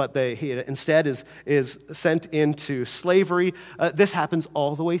 but he instead is sent into slavery. This happens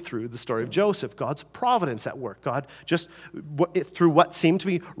all the way through the story of Joseph. God's providence at work. God just, through what seemed to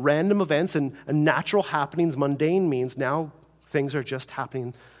be random events and natural happenings, mundane means, now things are just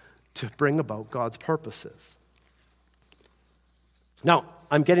happening to bring about God's purposes. Now,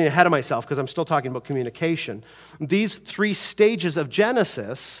 I'm getting ahead of myself because I'm still talking about communication. These three stages of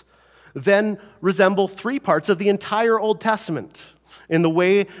Genesis then resemble three parts of the entire Old Testament in the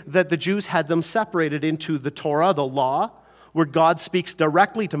way that the Jews had them separated into the Torah, the law, where God speaks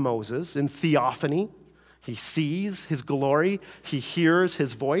directly to Moses in theophany. He sees his glory. He hears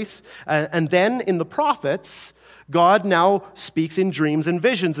his voice. And then in the prophets, God now speaks in dreams and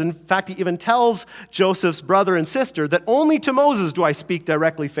visions. In fact, he even tells Joseph's brother and sister that only to Moses do I speak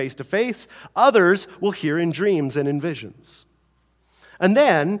directly face to face. Others will hear in dreams and in visions. And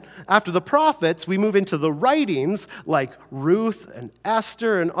then, after the prophets, we move into the writings like Ruth and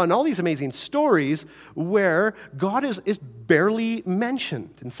Esther and all these amazing stories where God is barely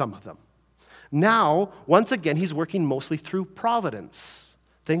mentioned in some of them. Now, once again, he's working mostly through providence.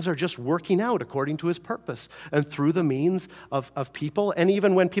 Things are just working out according to his purpose and through the means of people. And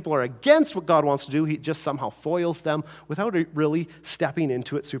even when people are against what God wants to do, he just somehow foils them without really stepping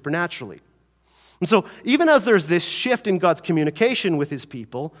into it supernaturally. And so even as there's this shift in God's communication with his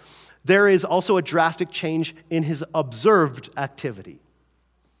people, there is also a drastic change in his observed activity.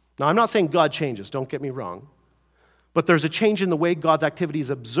 Now, I'm not saying God changes, don't get me wrong, but there's a change in the way God's activity is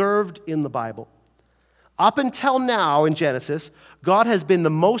observed in the Bible. Up until now in Genesis, God has been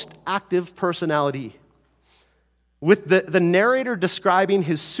the most active personality, with the narrator describing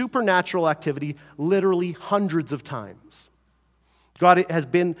his supernatural activity literally hundreds of times. God has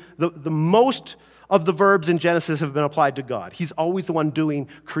been the most of the verbs in Genesis have been applied to God. He's always the one doing,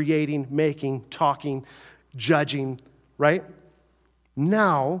 creating, making, talking, judging, right?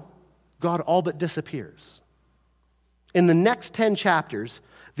 Now, God all but disappears. In the next 10 chapters,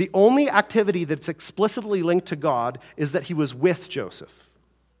 the only activity that's explicitly linked to God is that he was with Joseph.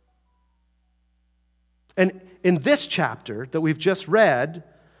 And in this chapter that we've just read,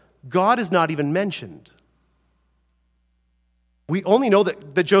 God is not even mentioned. We only know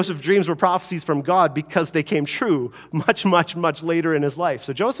that Joseph's dreams were prophecies from God because they came true much, much, much later in his life.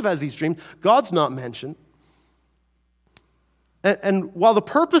 So Joseph has these dreams. God's not mentioned. And while the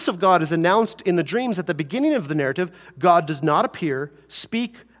purpose of God is announced in the dreams at the beginning of the narrative, God does not appear,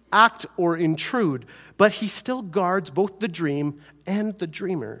 speak, act, or intrude, but he still guards both the dream and the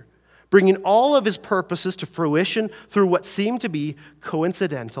dreamer, bringing all of his purposes to fruition through what seem to be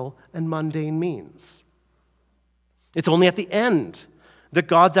coincidental and mundane means. It's only at the end that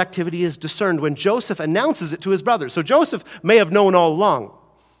God's activity is discerned when Joseph announces it to his brothers. So Joseph may have known all along.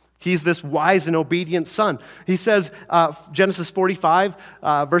 He's this wise and obedient son. He says, Genesis 45,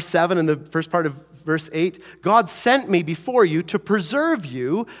 verse 7, and the first part of verse 8, God sent me before you to preserve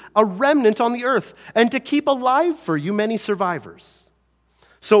you a remnant on the earth and to keep alive for you many survivors.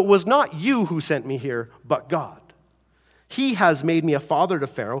 So it was not you who sent me here, but God. He has made me a father to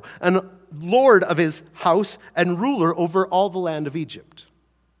Pharaoh and Lord of his house and ruler over all the land of Egypt.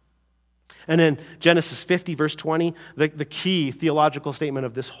 And in Genesis 50, verse 20, the key theological statement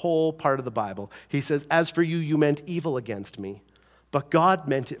of this whole part of the Bible, he says, as for you, you meant evil against me, but God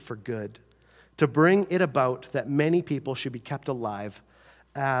meant it for good, to bring it about that many people should be kept alive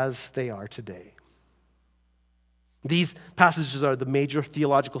as they are today. These passages are the major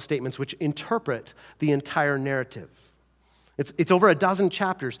theological statements which interpret the entire narrative. It's over a dozen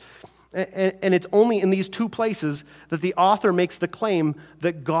chapters. And it's only in these two places that the author makes the claim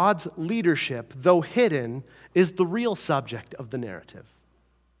that God's leadership, though hidden, is the real subject of the narrative.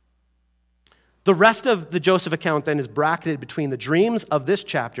 The rest of the Joseph account then is bracketed between the dreams of this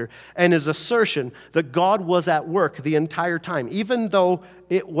chapter and his assertion that God was at work the entire time, even though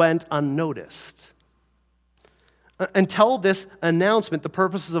it went unnoticed. Until this announcement, the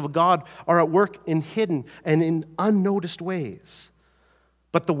purposes of God are at work in hidden and in unnoticed ways.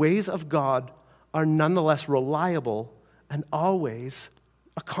 But the ways of God are nonetheless reliable and always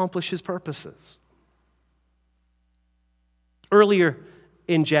accomplish his purposes. Earlier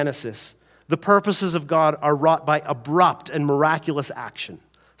in Genesis, the purposes of God are wrought by abrupt and miraculous action,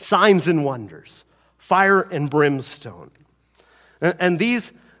 signs and wonders, fire and brimstone. And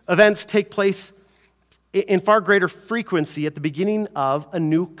these events take place in far greater frequency at the beginning of a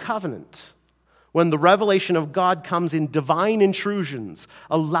new covenant, when the revelation of God comes in divine intrusions,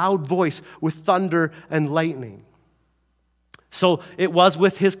 a loud voice with thunder and lightning. So it was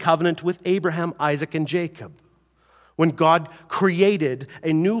with his covenant with Abraham, Isaac, and Jacob, when God created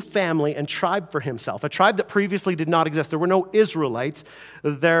a new family and tribe for himself, a tribe that previously did not exist. There were no Israelites.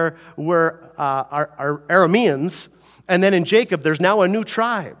 There were Arameans. And then in Jacob, there's now a new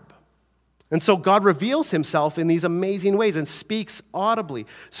tribe. And so God reveals himself in these amazing ways and speaks audibly.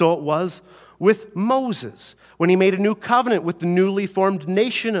 So it was with Moses when he made a new covenant with the newly formed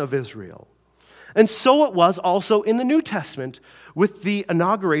nation of Israel. And so it was also in the New Testament with the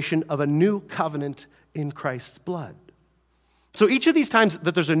inauguration of a new covenant in Christ's blood. So each of these times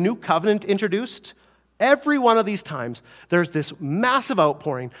that there's a new covenant introduced, every one of these times, there's this massive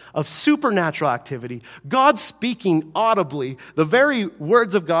outpouring of supernatural activity, God speaking audibly, the very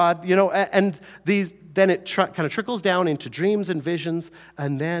words of God, and then it kind of trickles down into dreams and visions,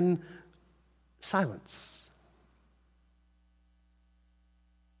 and then silence.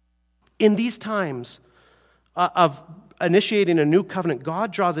 In these times of initiating a new covenant,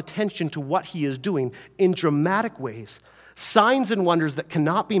 God draws attention to what he is doing in dramatic ways, signs and wonders that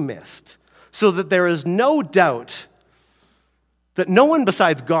cannot be missed, so that there is no doubt that no one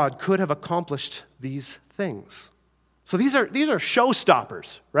besides God could have accomplished these things. So these are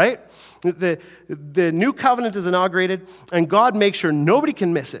showstoppers, right? The new covenant is inaugurated, and God makes sure nobody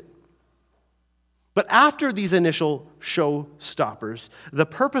can miss it. But after these initial showstoppers, the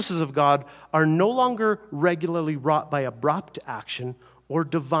purposes of God are no longer regularly wrought by abrupt action or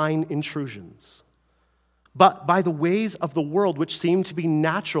divine intrusions, but by the ways of the world which seem to be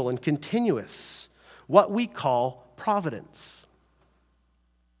natural and continuous, what we call providence.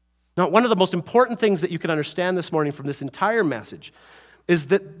 Now, one of the most important things that you can understand this morning from this entire message is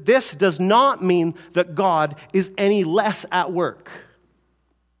that this does not mean that God is any less at work.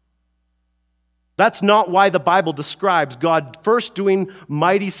 That's not why the Bible describes God first doing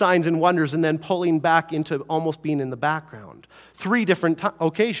mighty signs and wonders and then pulling back into almost being in the background. 3 different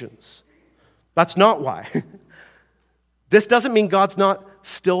occasions. That's not why. This doesn't mean God's not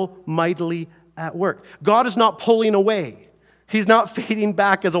still mightily at work. God is not pulling away. He's not fading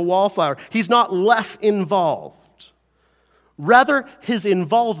back as a wallflower. He's not less involved. Rather, his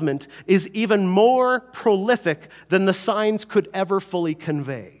involvement is even more prolific than the signs could ever fully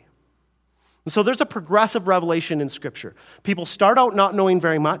convey. And so there's a progressive revelation in Scripture. People start out not knowing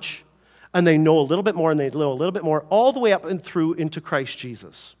very much, and they know a little bit more, and they know a little bit more, all the way up and through into Christ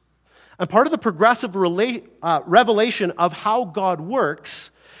Jesus. And part of the progressive revelation of how God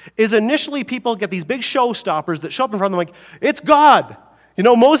works is initially people get these big showstoppers that show up in front of them like, it's God. You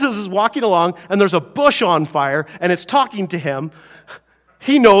know, Moses is walking along, and there's a bush on fire, and it's talking to him.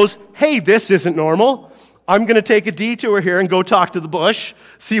 He knows, hey, this isn't normal. I'm going to take a detour here and go talk to the bush,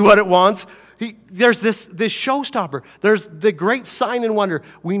 see what it wants. There's this showstopper. There's the great sign and wonder.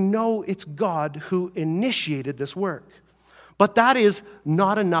 We know it's God who initiated this work. But that is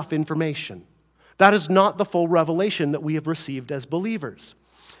not enough information. That is not the full revelation that we have received as believers.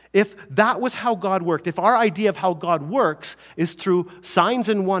 If that was how God worked, if our idea of how God works is through signs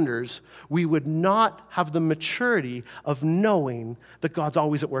and wonders, we would not have the maturity of knowing that God's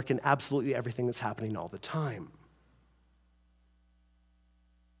always at work in absolutely everything that's happening all the time.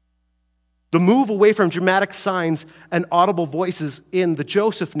 The move away from dramatic signs and audible voices in the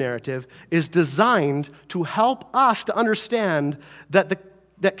Joseph narrative is designed to help us to understand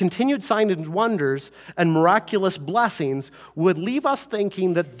that continued signs and wonders and miraculous blessings would leave us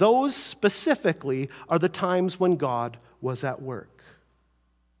thinking that those specifically are the times when God was at work.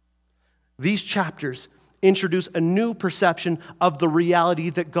 These chapters introduce a new perception of the reality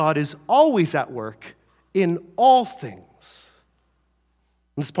that God is always at work in all things.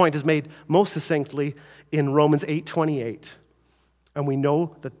 This point is made most succinctly in Romans 8:28. And we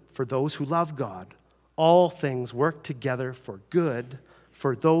know that for those who love God, all things work together for good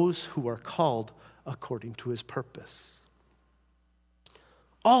for those who are called according to his purpose.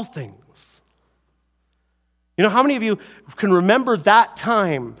 All things. You know, how many of you can remember that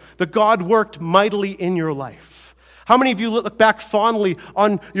time that God worked mightily in your life? How many of you look back fondly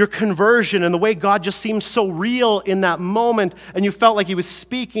on your conversion and the way God just seemed so real in that moment and you felt like he was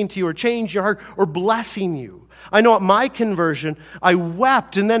speaking to you or changing your heart or blessing you? I know at my conversion, I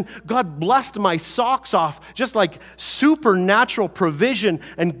wept and then God blessed my socks off, just like supernatural provision,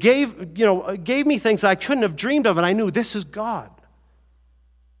 and gave me things that I couldn't have dreamed of, and I knew this is God.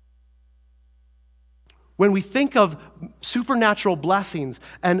 When we think of supernatural blessings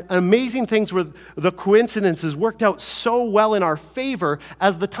and amazing things where the coincidences worked out so well in our favor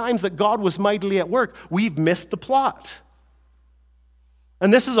as the times that God was mightily at work, we've missed the plot.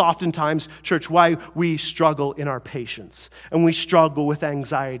 And this is oftentimes, church, why we struggle in our patience and we struggle with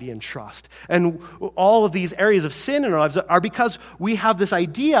anxiety and trust. And all of these areas of sin in our lives are because we have this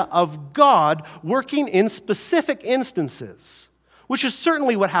idea of God working in specific instances, which is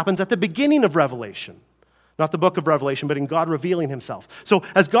certainly what happens at the beginning of Revelation. Not the book of Revelation, but in God revealing himself. So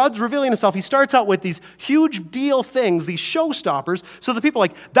as God's revealing himself, he starts out with these huge deal things, these showstoppers, so the people are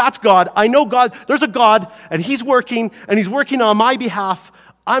like, that's God. I know God. There's a God, and he's working on my behalf.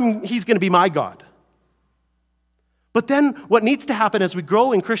 He's going to be my God. But then what needs to happen as we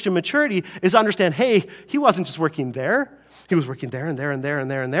grow in Christian maturity is understand, hey, he wasn't just working there. He was working there and there and there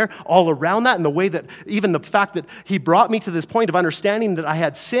and there and there, all around that, and the way that, even the fact that he brought me to this point of understanding that I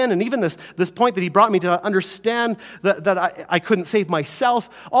had sin, and even this point that he brought me to understand that I couldn't save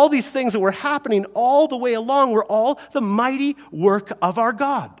myself, all these things that were happening all the way along were all the mighty work of our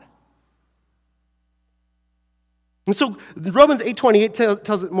God. And so Romans 8:28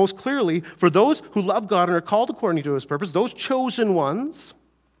 tells it most clearly, for those who love God and are called according to his purpose, those chosen ones,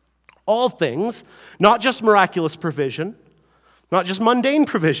 all things, not just miraculous provision, not just mundane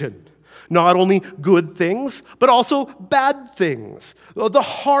provision, Not only good things, but also bad things. The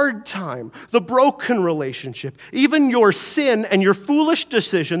hard time, the broken relationship, even your sin and your foolish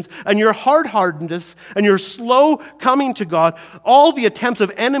decisions and your hard-heartedness and your slow coming to God, all the attempts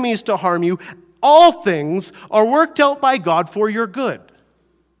of enemies to harm you, all things are worked out by God for your good.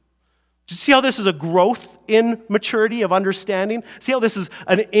 Do you see how this is a growth in maturity of understanding? See how this is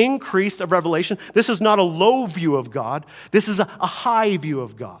an increase of revelation? This is not a low view of God. This is a high view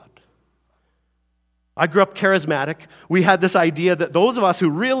of God. I grew up charismatic. We had this idea that those of us who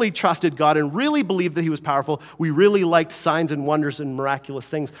really trusted God and really believed that He was powerful, we really liked signs and wonders and miraculous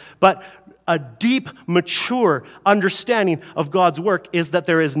things. But a deep, mature understanding of God's work is that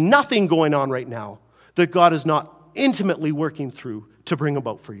there is nothing going on right now that God is not intimately working through to bring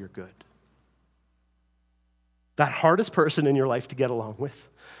about for your good. That hardest person in your life to get along with,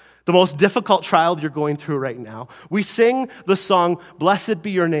 the most difficult trial you're going through right now. We sing the song, "Blessed be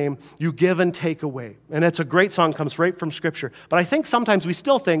your name, you give and take away." And it's a great song, comes right from Scripture. But I think sometimes we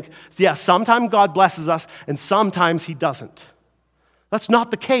still think, yeah, sometimes God blesses us and sometimes He doesn't. That's not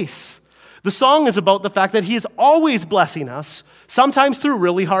the case. The song is about the fact that He is always blessing us, sometimes through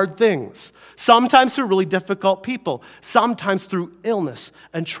really hard things, sometimes through really difficult people, sometimes through illness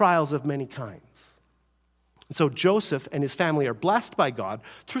and trials of many kinds. And so Joseph and his family are blessed by God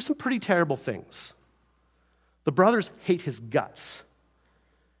through some pretty terrible things. The brothers hate his guts.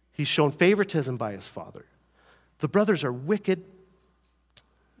 He's shown favoritism by his father. The brothers are wicked.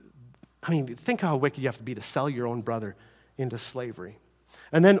 I mean, think how wicked you have to be to sell your own brother into slavery.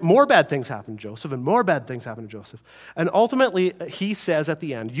 And then more bad things happen to Joseph, and more bad things happen to Joseph. And ultimately, he says at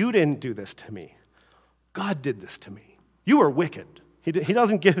the end, "You didn't do this to me. God did this to me. You are wicked." He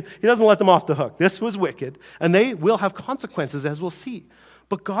doesn't let them off the hook. This was wicked, and they will have consequences, as we'll see.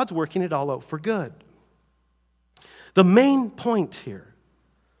 But God's working it all out for good. The main point here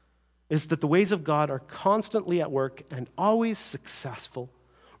is that the ways of God are constantly at work and always successful,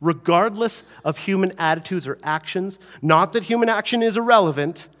 regardless of human attitudes or actions. Not that human action is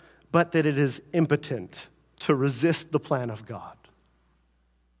irrelevant, but that it is impotent to resist the plan of God.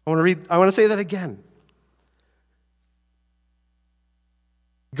 I want to say that again.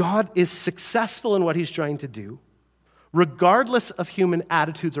 God is successful in what He's trying to do, regardless of human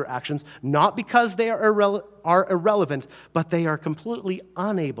attitudes or actions, not because they are irrelevant, but they are completely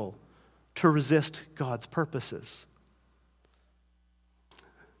unable to resist God's purposes.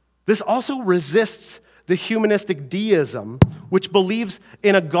 This also resists the humanistic deism, which believes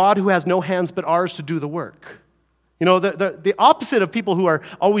in a God who has no hands but ours to do the work. You know, the opposite of people who are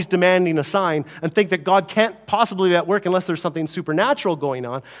always demanding a sign and think that God can't possibly be at work unless there's something supernatural going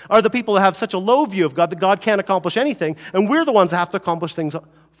on are the people that have such a low view of God that God can't accomplish anything, and we're the ones that have to accomplish things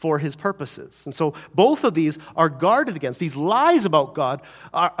for His purposes. And so both of these are guarded against. These lies about God,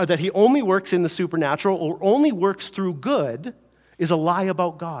 that He only works in the supernatural or only works through good, is a lie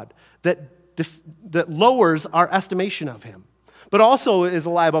about God that lowers our estimation of Him. But also is a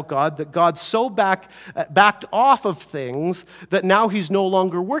lie about God, that God's so backed off of things that now He's no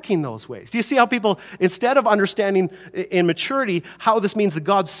longer working those ways. Do you see how people, instead of understanding in maturity how this means that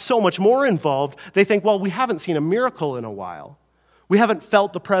God's so much more involved, they think, well, we haven't seen a miracle in a while. We haven't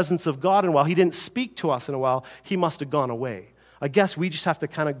felt the presence of God in a while. He didn't speak to us in a while. He must have gone away. I guess we just have to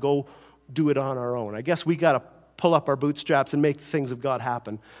kind of go do it on our own. I guess we got to pull up our bootstraps and make the things of God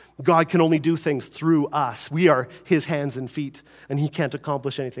happen. God can only do things through us. We are His hands and feet, and He can't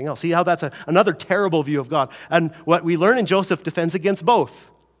accomplish anything else. See how that's another terrible view of God. And what we learn in Joseph defends against both.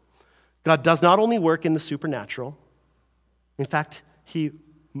 God does not only work in the supernatural. In fact,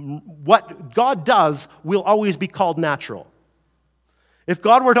 what God does will always be called natural. If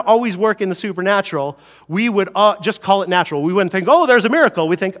God were to always work in the supernatural, we would just call it natural. We wouldn't think, oh, there's a miracle.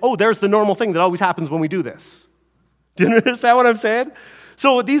 We think, oh, there's the normal thing that always happens when we do this. Do you understand what I'm saying?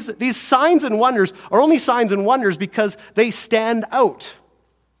 So these signs and wonders are only signs and wonders because they stand out.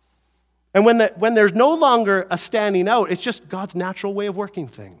 And when there's no longer a standing out, it's just God's natural way of working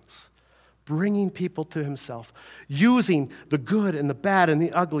things. Bringing people to Himself. Using the good and the bad and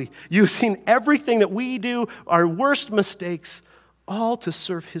the ugly. Using everything that we do, our worst mistakes, all to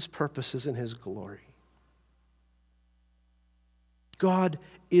serve His purposes and His glory. God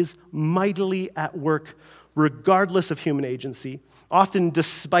is mightily at work regardless of human agency, often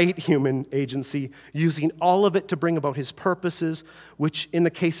despite human agency, using all of it to bring about His purposes, which in the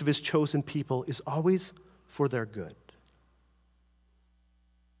case of His chosen people is always for their good.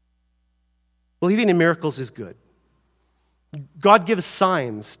 Believing in miracles is good. God gives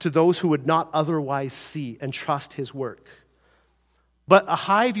signs to those who would not otherwise see and trust His work. But a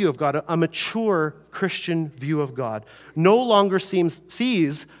high view of God, a mature Christian view of God, no longer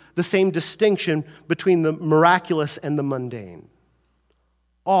sees the same distinction between the miraculous and the mundane.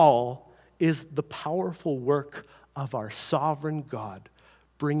 All is the powerful work of our sovereign God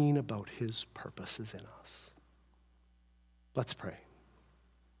bringing about his purposes in us. Let's pray.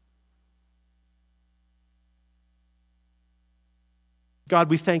 God,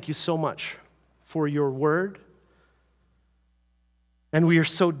 we thank you so much for your word. And we are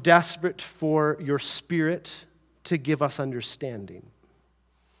so desperate for your Spirit to give us understanding.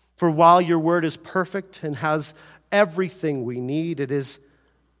 For while your word is perfect and has everything we need, it is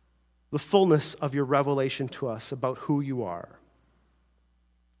the fullness of your revelation to us about who you are.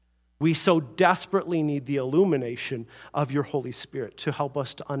 We so desperately need the illumination of your Holy Spirit to help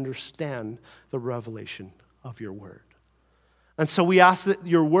us to understand the revelation of your word. And so we ask that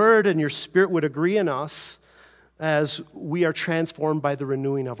your word and your Spirit would agree in us as we are transformed by the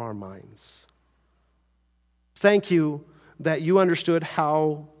renewing of our minds. Thank you that you understood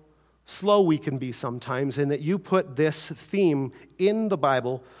how slow we can be sometimes, and that you put this theme in the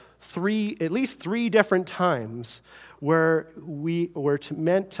Bible at least three different times where we were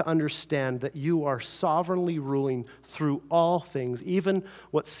meant to understand that you are sovereignly ruling through all things, even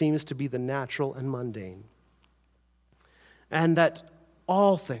what seems to be the natural and mundane. And that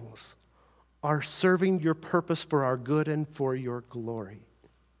all things are serving your purpose for our good and for your glory.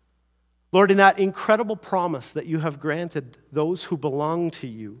 Lord, in that incredible promise that you have granted those who belong to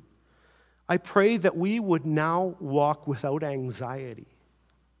you, I pray that we would now walk without anxiety.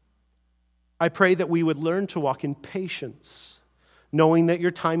 I pray that we would learn to walk in patience, knowing that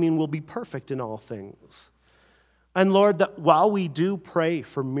your timing will be perfect in all things. And Lord, that while we do pray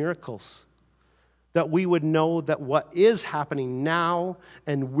for miracles, that we would know that what is happening now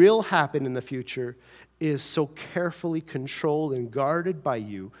and will happen in the future is so carefully controlled and guarded by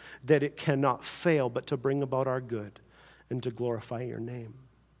you that it cannot fail but to bring about our good and to glorify your name.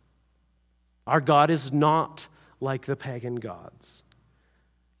 Our God is not like the pagan gods.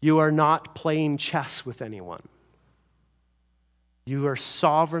 You are not playing chess with anyone. You are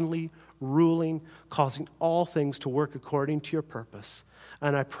sovereignly ruling, causing all things to work according to your purpose.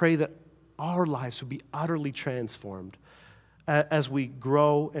 And I pray that our lives would be utterly transformed as we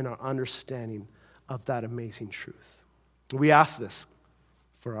grow in our understanding of that amazing truth. We ask this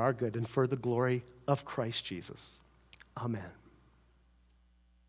for our good and for the glory of Christ Jesus. Amen.